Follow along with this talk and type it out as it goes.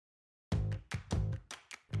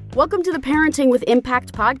Welcome to the Parenting with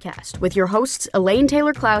Impact podcast with your hosts Elaine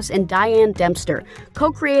Taylor-Klaus and Diane Dempster,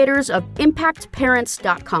 co-creators of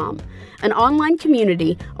ImpactParents.com, an online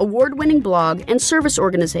community, award-winning blog, and service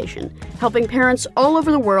organization helping parents all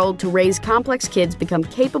over the world to raise complex kids become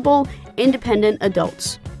capable, independent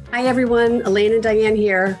adults. Hi everyone, Elaine and Diane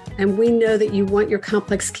here, and we know that you want your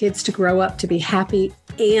complex kids to grow up to be happy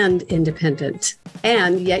and independent,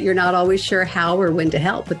 and yet you're not always sure how or when to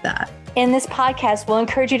help with that. In this podcast, we'll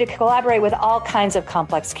encourage you to collaborate with all kinds of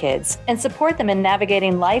complex kids and support them in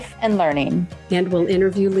navigating life and learning. And we'll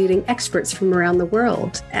interview leading experts from around the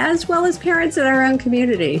world, as well as parents in our own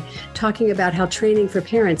community, talking about how training for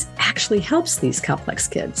parents actually helps these complex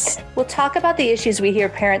kids. We'll talk about the issues we hear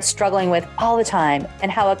parents struggling with all the time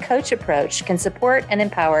and how a coach approach can support and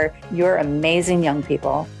empower your amazing young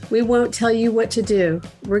people. We won't tell you what to do.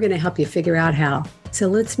 We're going to help you figure out how. So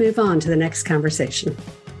let's move on to the next conversation.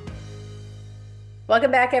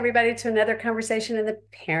 Welcome back, everybody, to another conversation in the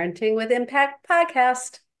Parenting with Impact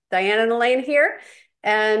podcast. Diane and Elaine here.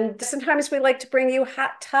 And sometimes we like to bring you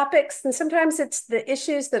hot topics, and sometimes it's the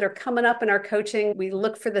issues that are coming up in our coaching. We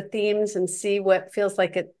look for the themes and see what feels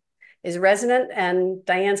like it is resonant. And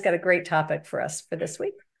Diane's got a great topic for us for this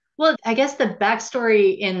week. Well, I guess the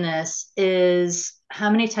backstory in this is how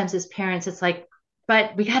many times as parents, it's like,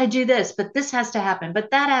 but we got to do this, but this has to happen,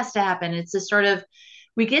 but that has to happen. It's this sort of,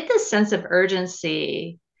 we get this sense of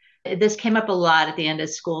urgency. This came up a lot at the end of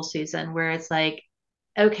school season where it's like,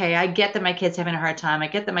 okay, I get that my kid's having a hard time. I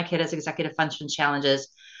get that my kid has executive function challenges,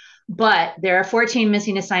 but there are 14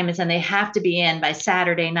 missing assignments and they have to be in by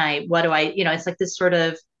Saturday night. What do I, it's like this sort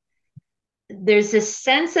of, there's this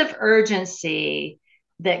sense of urgency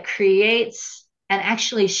that creates and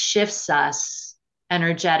actually shifts us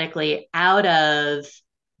energetically out of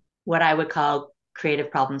what I would call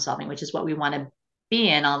creative problem solving, which is what we want to be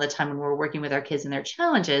in all the time when we're working with our kids and their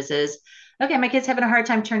challenges is, okay, my kid's having a hard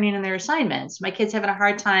time turning in their assignments. My kid's having a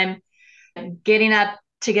hard time getting up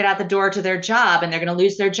to get out the door to their job, and they're going to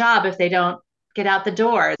lose their job if they don't get out the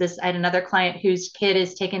door. I had another client whose kid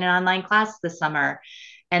is taking an online class this summer,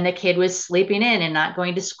 and the kid was sleeping in and not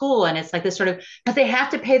going to school. And it's like this sort of, but they have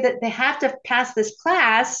to pass this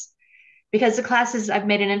class because the classes, I've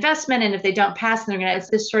made an investment. And if they don't pass, they're going to, it's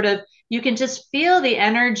this sort of, you can just feel the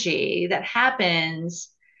energy that happens.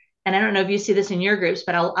 And I don't know if you see this in your groups,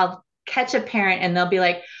 but I'll catch a parent and they'll be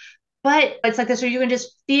like, but it's like this, where you can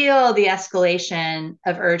just feel the escalation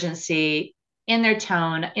of urgency in their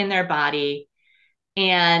tone, in their body.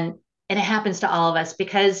 And it happens to all of us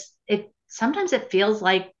because sometimes it feels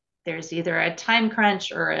like there's either a time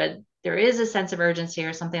crunch or there is a sense of urgency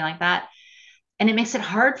or something like that. And it makes it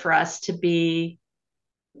hard for us to be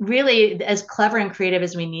really as clever and creative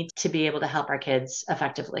as we need to be able to help our kids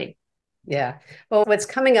effectively. Yeah. Well, what's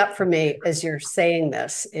coming up for me as you're saying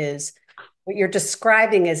this is what you're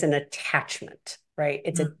describing as an attachment, right?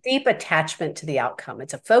 It's a deep attachment to the outcome.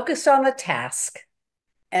 It's a focus on the task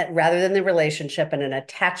rather than the relationship, and an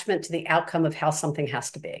attachment to the outcome of how something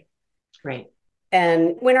has to be. Right.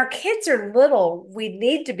 And when our kids are little, we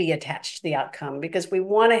need to be attached to the outcome because we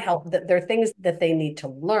want to help. That there are things that they need to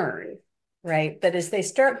learn, right? But as they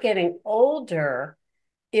start getting older,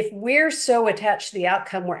 if we're so attached to the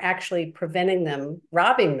outcome, we're actually preventing them,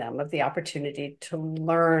 robbing them of the opportunity to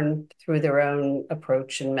learn through their own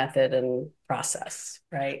approach and method and process,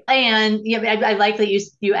 right? And I like that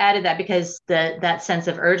you added that, because that sense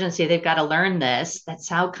of urgency, they've got to learn this. That's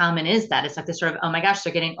how common is that. It's like this sort of, oh my gosh,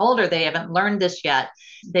 they're getting older. They haven't learned this yet.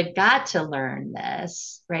 They've got to learn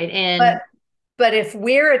this, right? And but if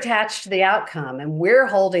we're attached to the outcome and we're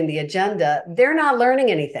holding the agenda, they're not learning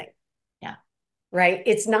anything. Right.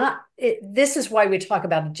 This is why we talk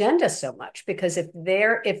about agenda so much, because if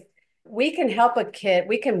we can help a kid,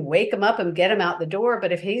 we can wake them up and get him out the door.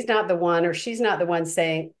 But if he's not the one or she's not the one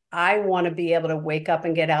saying, I want to be able to wake up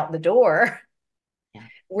and get out the door,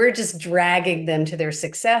 we're just dragging them to their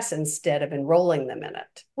success instead of enrolling them in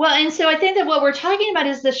it. Well, and so I think that what we're talking about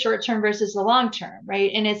is the short term versus the long term,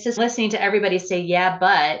 right? And it's just listening to everybody say, yeah,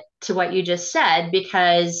 but to what you just said,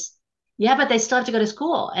 because but they still have to go to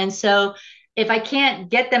school. And so if I can't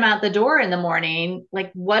get them out the door in the morning,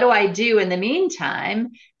 like, what do I do in the meantime?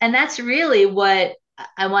 And that's really what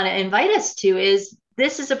I want to invite us to is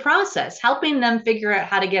this is a process, helping them figure out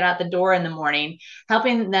how to get out the door in the morning,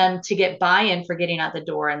 helping them to get buy-in for getting out the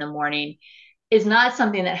door in the morning is not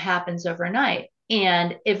something that happens overnight.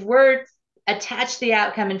 And if we're attached to the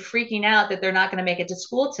outcome and freaking out that they're not going to make it to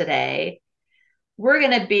school today, we're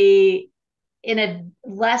going to be in a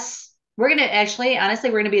less we're going to actually, honestly,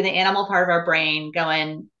 we're going to be in the animal part of our brain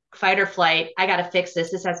going fight or flight. I got to fix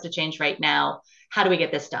this. This has to change right now. How do we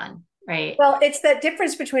get this done? right? Well, it's that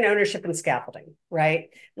difference between ownership and scaffolding, right?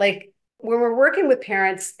 Like when we're working with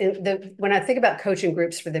parents, when I think about coaching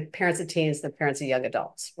groups for the parents of teens, the parents of young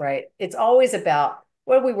adults, right? It's always about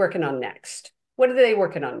what are we working on next? What are they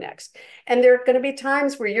working on next? And there are going to be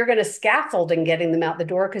times where you're going to scaffold and getting them out the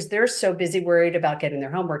door because they're so busy worried about getting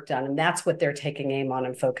their homework done. And that's what they're taking aim on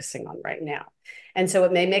and focusing on right now. And so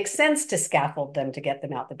it may make sense to scaffold them to get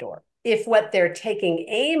them out the door. If what they're taking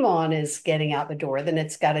aim on is getting out the door, then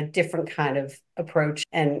it's got a different kind of approach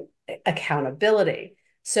and accountability.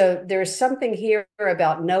 So there's something here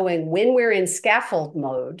about knowing when we're in scaffold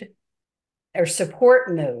mode or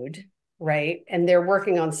support mode, right? And they're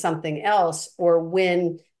working on something else, or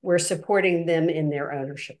when we're supporting them in their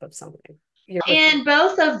ownership of something. And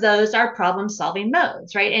both of those are problem solving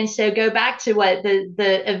modes, right? And so go back to what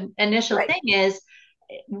the initial thing is.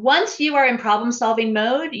 Once you are in problem solving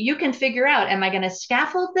mode, you can figure out, am I going to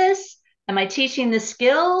scaffold this? Am I teaching the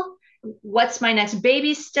skill? What's my next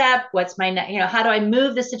baby step? What's my next, how do I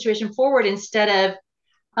move the situation forward instead of,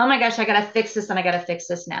 oh my gosh, I got to fix this and I got to fix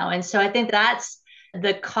this now. And so I think that's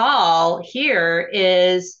the call here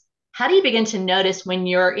is, how do you begin to notice when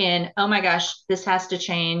you're in, oh my gosh, this has to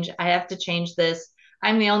change. I have to change this.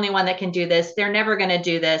 I'm the only one that can do this. They're never going to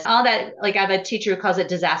do this. All that, like I have a teacher who calls it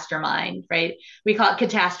disaster mind, right? We call it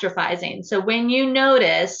catastrophizing. So when you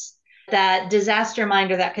notice that disaster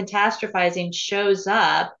mind or that catastrophizing shows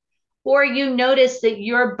up, or you notice that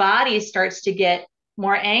your body starts to get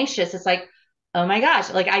more anxious, it's like, oh my gosh,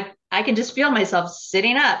 like I can just feel myself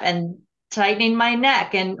sitting up and tightening my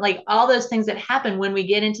neck and like all those things that happen when we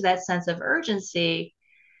get into that sense of urgency.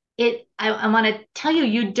 I want to tell you,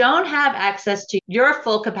 you don't have access to your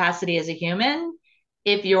full capacity as a human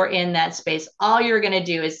if you're in that space. All you're going to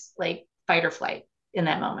do is like fight or flight in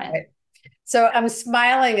that moment. Right. So I'm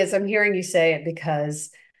smiling as I'm hearing you say it,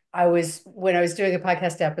 because when I was doing a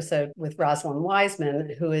podcast episode with Rosalind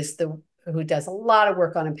Wiseman, who does a lot of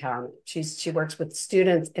work on empowerment. She works with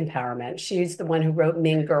students empowerment. She's the one who wrote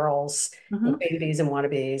Mean Girls, mm-hmm. Babies and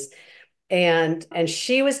Wannabes. And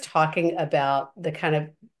she was talking about the kind of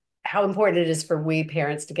how important it is for we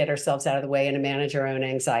parents to get ourselves out of the way and to manage our own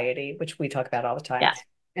anxiety, which we talk about all the time. Yeah.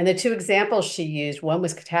 And the two examples she used, one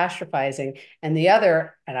was catastrophizing, and the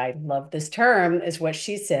other, and I love this term, is what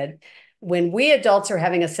she said, when we adults are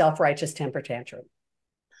having a self-righteous temper tantrum.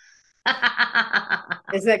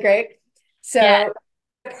 Isn't that great? So yeah.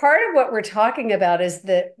 Part of what we're talking about is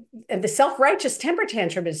the self-righteous temper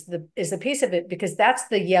tantrum is the piece of it, because that's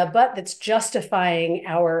the yeah, but that's justifying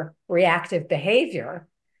our reactive behavior.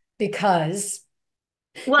 Because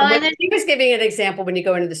he was giving an example when you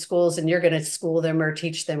go into the schools and you're going to school them or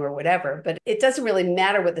teach them or whatever, but it doesn't really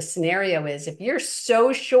matter what the scenario is. If you're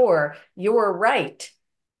so sure you're right,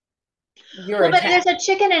 but there's a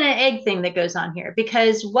chicken and an egg thing that goes on here,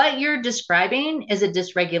 because what you're describing is a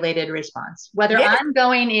dysregulated response. Whether I'm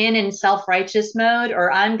going in self-righteous mode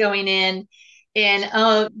or I'm going in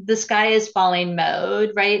oh, the sky is falling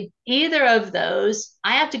mode, right? Either of those,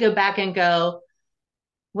 I have to go back and go,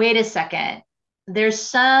 wait a second. There's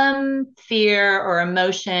some fear or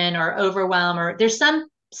emotion or overwhelm, or there's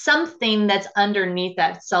something that's underneath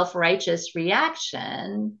that self-righteous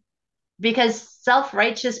reaction, because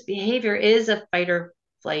self-righteous behavior is a fight or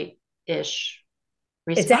flight-ish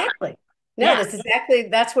response. Exactly. No,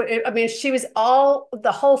 that's what,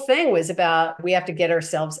 the whole thing was about, we have to get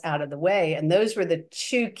ourselves out of the way. And those were the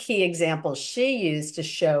two key examples she used to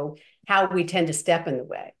show how we tend to step in the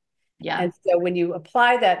way. Yeah. And so when you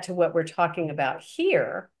apply that to what we're talking about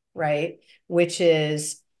here, right, which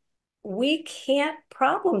is we can't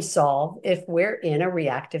problem solve if we're in a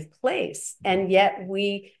reactive place. And yet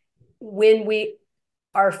when we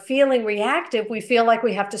are feeling reactive, we feel like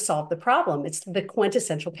we have to solve the problem. It's the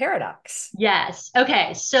quintessential paradox. Yes.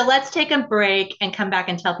 Okay. So let's take a break and come back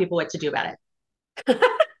and tell people what to do about it.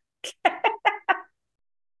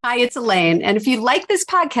 Hi, it's Elaine. And if you like this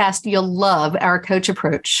podcast, you'll love our coach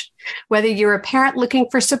approach. Whether you're a parent looking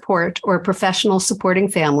for support or a professional supporting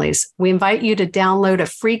families, we invite you to download a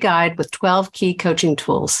free guide with 12 key coaching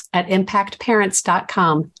tools at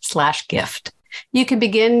impactparents.com/gift. You can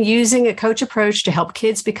begin using a coach approach to help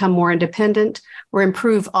kids become more independent or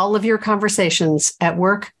improve all of your conversations at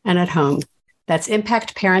work and at home. That's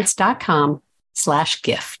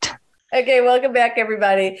impactparents.com/gift. Okay, welcome back,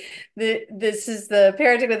 everybody. This is the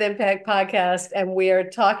Parenting with Impact podcast, and we are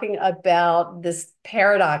talking about this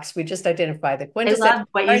paradox we just identified. The quintessential, I love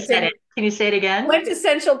what you said. Can you say it again?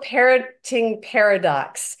 Quintessential parenting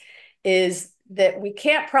paradox is that we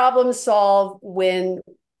can't problem solve when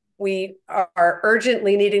we are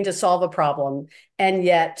urgently needing to solve a problem, and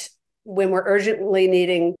yet when we're urgently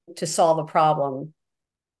needing to solve a problem,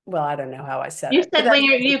 well, I don't know how I said You it, but said when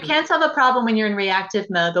you can't solve a problem when you're in reactive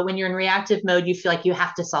mode, but when you're in reactive mode, you feel like you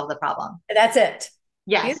have to solve the problem. that's it.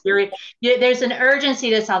 Yes, there's an urgency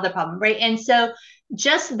to solve the problem, right? And so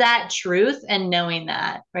just that truth and knowing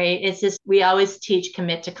that, right? It's just, we always teach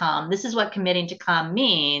commit to calm. This is what committing to calm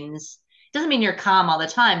means. It doesn't mean you're calm all the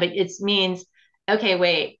time, but it means, okay,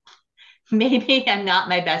 wait, maybe I'm not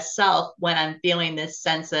my best self when I'm feeling this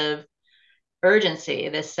sense of urgency,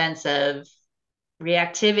 this sense of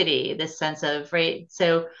reactivity, this sense of, right?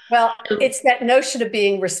 So, well, it's that notion of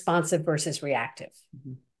being responsive versus reactive.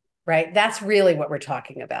 Mm-hmm. Right? That's really what we're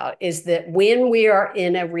talking about, is that when we are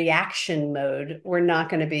in a reaction mode, we're not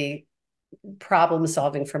going to be problem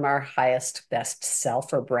solving from our highest, best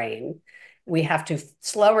self or brain. We have to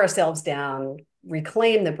slow ourselves down,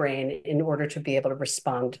 reclaim the brain in order to be able to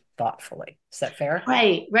respond thoughtfully. Is that fair?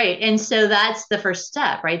 Right, right. And so that's the first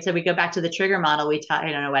step, right? So we go back to the trigger model. We talk,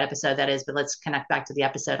 I don't know what episode that is, but let's connect back to the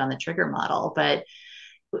episode on the trigger model. But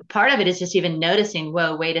part of it is just even noticing,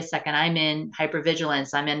 whoa, wait a second, I'm in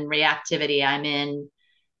hypervigilance, I'm in reactivity, I'm in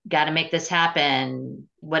got to make this happen,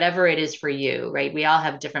 whatever it is for you, right? We all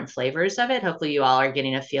have different flavors of it. Hopefully you all are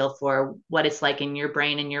getting a feel for what it's like in your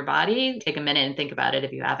brain and your body. Take a minute and think about it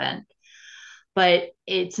if you haven't. But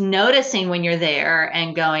it's noticing when you're there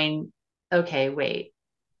and going, okay, wait,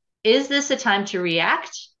 is this a time to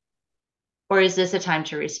react or is this a time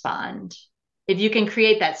to respond? If you can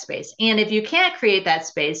create that space. And if you can't create that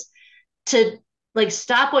space, to like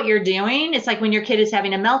stop what you're doing. It's like when your kid is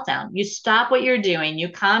having a meltdown. You stop what you're doing, you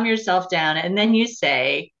calm yourself down, and then you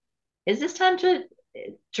say, is this time to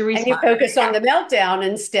respond? And you focus on the meltdown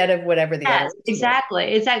instead of whatever the other.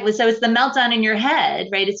 Exactly. So it's the meltdown in your head,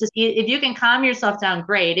 right? It's just, if you can calm yourself down,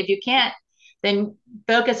 great. If you can't, then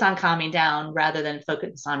focus on calming down rather than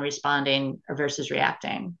focus on responding versus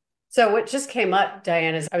reacting. So what just came up,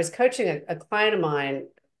 Diane, is I was coaching a client of mine,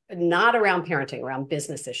 not around parenting, around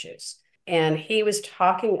business issues. And he was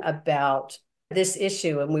talking about this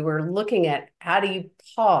issue, and we were looking at how do you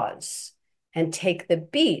pause and take the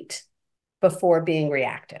beat before being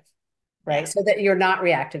reactive, right? So that you're not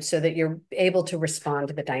reactive, so that you're able to respond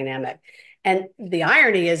to the dynamic. And the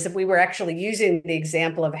irony is that we were actually using the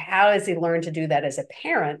example of how does he learn to do that as a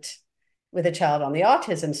parent with a child on the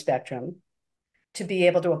autism spectrum to be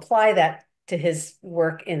able to apply that to his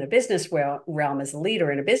work in a business realm as a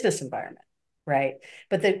leader in a business environment. Right.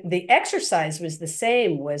 But the exercise was the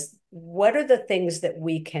same, was what are the things that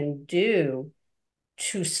we can do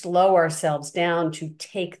to slow ourselves down, to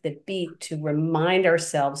take the beat, to remind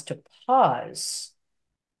ourselves to pause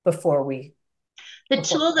before we. The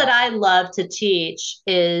tool that I love to teach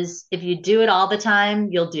is if you do it all the time,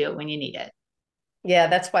 you'll do it when you need it. Yeah,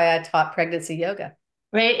 that's why I taught pregnancy yoga.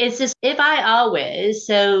 Right. It's just if I always,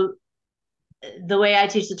 so the way I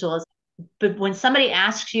teach the tool is, but when somebody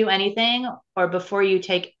asks you anything or before you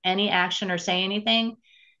take any action or say anything,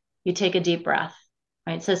 you take a deep breath,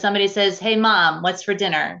 right? So somebody says, hey, mom, what's for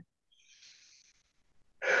dinner?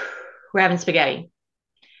 We're having spaghetti.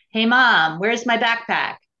 Hey, mom, where's my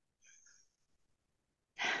backpack?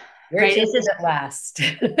 Right? It's just last.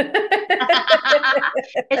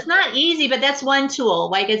 It's not easy, but that's one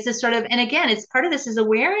tool. Like it's just sort of, and again, it's part of this is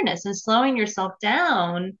awareness and slowing yourself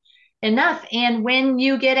down enough. And when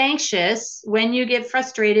you get anxious, when you get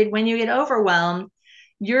frustrated, when you get overwhelmed,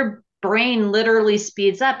 your brain literally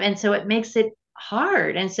speeds up. And so it makes it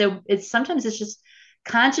hard. And so sometimes it's just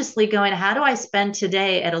consciously going, how do I spend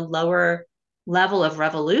today at a lower level of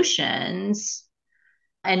revolutions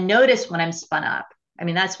and notice when I'm spun up? I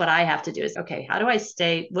mean, that's what I have to do is, okay, how do I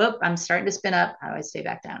I'm starting to spin up. How do I stay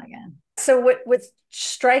back down again? So what's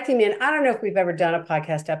striking me, and I don't know if we've ever done a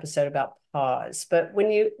podcast episode about pause, but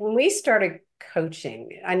when we started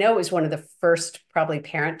coaching, I know it was one of the first probably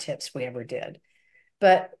parent tips we ever did,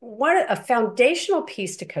 but a foundational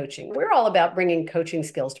piece to coaching, we're all about bringing coaching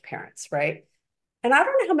skills to parents, right? And I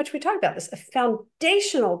don't know how much we talk about this. A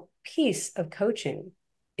foundational piece of coaching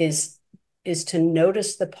is to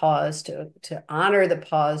notice the pause, to honor the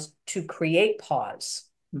pause, to create pause,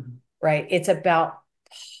 right? It's about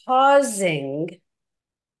pausing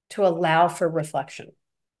to allow for reflection,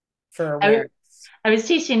 for awareness. I was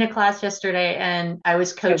teaching a class yesterday and I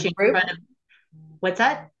was coaching in front of, what's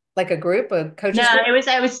that? Like a group of coaches? No,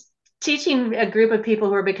 I was teaching a group of people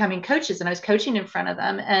who were becoming coaches and I was coaching in front of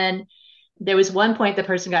them. And there was one point the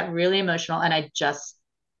person got really emotional and I just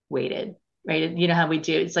waited. Right. You know how we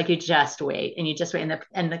do. It's like you just wait and you just wait.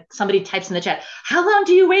 And somebody types in the chat, how long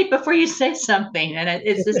do you wait before you say something? And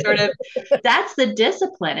it's this sort of, that's the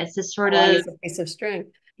discipline. It's this sort of a piece of strength.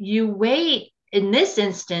 You wait in this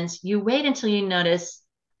instance, you wait until you notice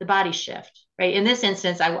the body shift, right? In this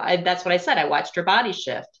instance, that's what I said. I watched her body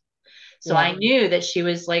shift. So I knew that she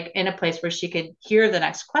was like in a place where she could hear the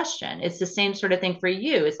next question. It's the same sort of thing for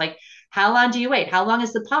you. It's like, how long do you wait? How long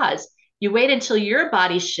is the pause? You wait until your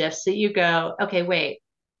body shifts that you go, okay, wait,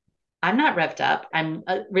 I'm not revved up. I'm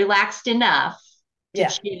relaxed enough to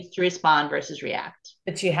choose to respond versus react.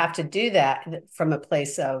 But you have to do that from a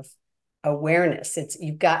place of awareness.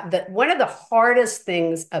 You've got that. One of the hardest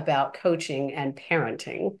things about coaching and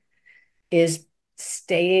parenting is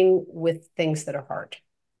staying with things that are hard.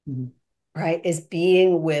 Mm-hmm. Right? Is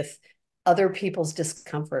being with other people's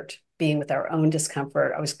discomfort, being with our own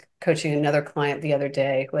discomfort. I was coaching another client the other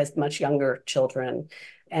day who has much younger children.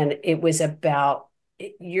 And it was about,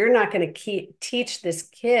 you're not going to teach this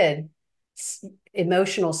kid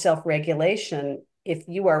emotional self-regulation if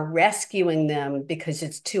you are rescuing them because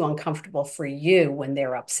it's too uncomfortable for you when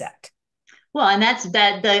they're upset. Well, and that's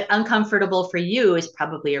the uncomfortable for you is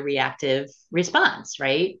probably a reactive response,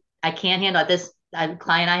 right? I can't handle it. This a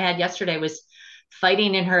client I had yesterday was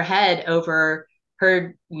fighting in her head over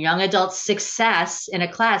her young adult success in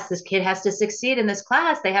a class. This kid has to succeed in this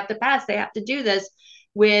class. They have to pass. They have to do this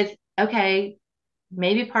with, okay,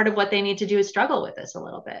 maybe part of what they need to do is struggle with this a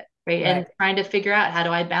little bit, right? And trying to figure out, how do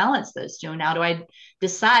I balance those two? And how do I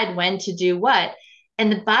decide when to do what?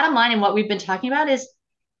 And the bottom line in what we've been talking about is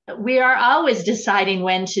we are always deciding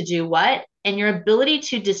when to do what. And your ability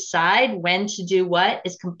to decide when to do what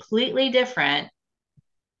is completely different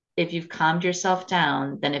if you've calmed yourself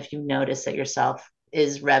down than if you notice that yourself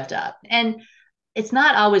is revved up. And it's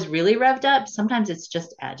not always really revved up. Sometimes it's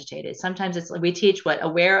just agitated. Sometimes it's like we teach what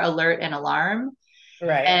aware, alert, and alarm.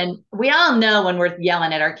 Right. And we all know when we're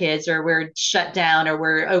yelling at our kids or we're shut down or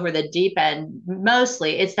we're over the deep end.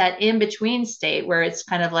 Mostly it's that in-between state where it's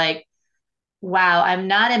kind of like, wow, I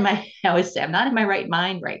always say I'm not in my right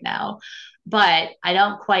mind right now. But I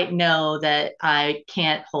don't quite know that I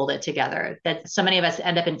can't hold it together, that so many of us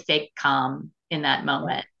end up in fake calm in that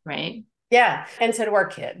moment, right? Yeah. And so do our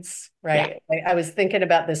kids, right? Yeah. I was thinking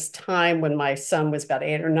about this time when my son was about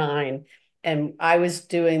 8 or 9, and I was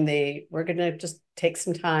doing we're going to just take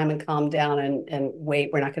some time and calm down and wait.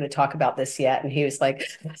 We're not going to talk about this yet. And he was like,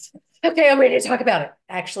 okay, I'm ready to talk about it.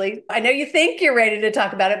 Actually, I know you think you're ready to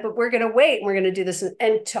talk about it, but we're going to wait and we're going to do this.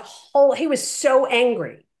 And he was so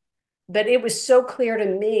angry. But it was so clear to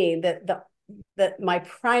me that my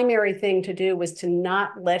primary thing to do was to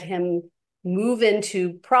not let him move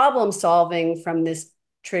into problem solving from this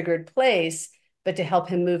triggered place, but to help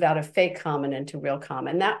him move out of fake calm and into real calm.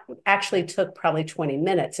 And that actually took probably 20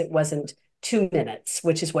 minutes. It wasn't 2 minutes,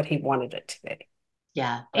 which is what he wanted it to be.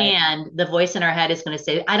 Yeah. Right. And the voice in our head is going to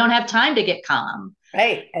say, I don't have time to get calm.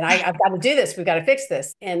 Right. And I've got to do this. We've got to fix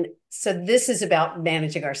this. And so this is about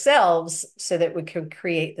managing ourselves so that we can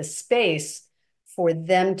create the space for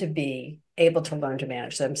them to be able to learn to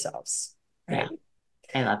manage themselves. Right.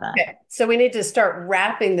 Yeah. I love that. Okay. So we need to start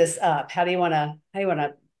wrapping this up. How do you want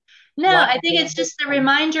to? No, I think it's just a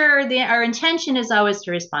reminder. Our intention is always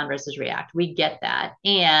to respond versus react. We get that.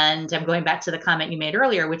 And I'm going back to the comment you made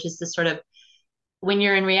earlier, which is this sort of, when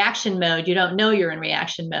you're in reaction mode, you don't know you're in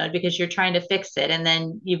reaction mode because you're trying to fix it. And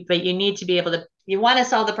then you need to be able to, you want to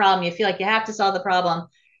solve the problem. You feel like you have to solve the problem.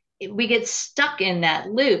 We get stuck in that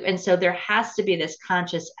loop. And so there has to be this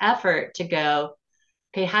conscious effort to go,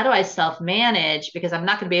 okay, how do I self-manage? Because I'm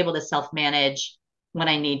not going to be able to self-manage when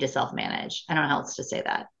I need to self-manage. I don't know how else to say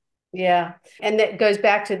that. Yeah. And that goes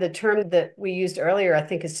back to the term that we used earlier, I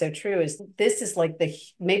think is so true, is this is like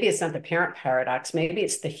maybe it's not the parent paradox, maybe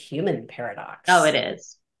it's the human paradox. Oh, it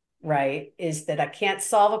is. Right. Is that I can't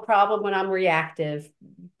solve a problem when I'm reactive,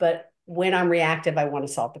 but when I'm reactive, I want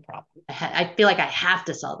to solve the problem. I feel like I have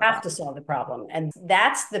to solve the problem. And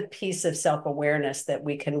that's the piece of self-awareness that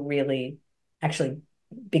we can really actually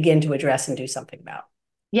begin to address and do something about.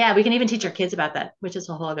 Yeah. We can even teach our kids about that, which is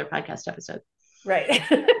a whole other podcast episode. Right.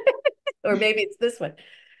 Or maybe it's this one.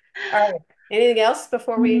 All right. Anything else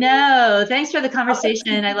before we? No, thanks for the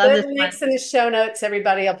conversation. I love this. Links in the show notes,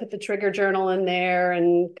 everybody. I'll put the trigger journal in there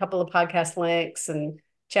and a couple of podcast links and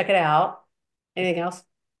check it out. Anything else?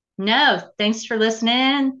 No, thanks for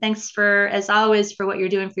listening. Thanks for, as always, for what you're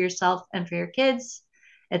doing for yourself and for your kids.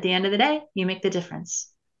 At the end of the day, you make the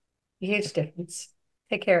difference. Huge difference.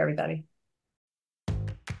 Take care, everybody.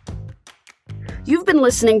 You've been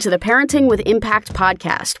listening to the Parenting with Impact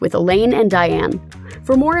podcast with Elaine and Diane.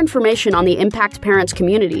 For more information on the Impact Parents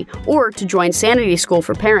community or to join Sanity School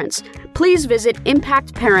for Parents, please visit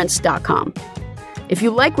impactparents.com. If you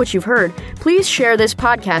like what you've heard, please share this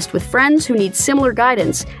podcast with friends who need similar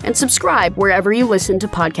guidance and subscribe wherever you listen to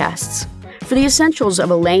podcasts. For the essentials of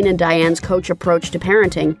Elaine and Diane's coach approach to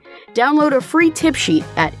parenting, download a free tip sheet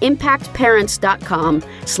at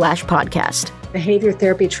impactparents.com/podcast. Behavior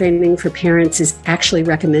therapy training for parents is actually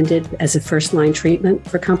recommended as a first-line treatment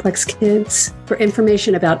for complex kids. For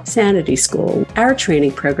information about Sanity School, our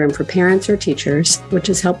training program for parents or teachers, which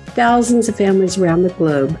has helped thousands of families around the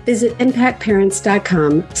globe, visit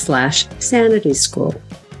impactparents.com/sanityschool.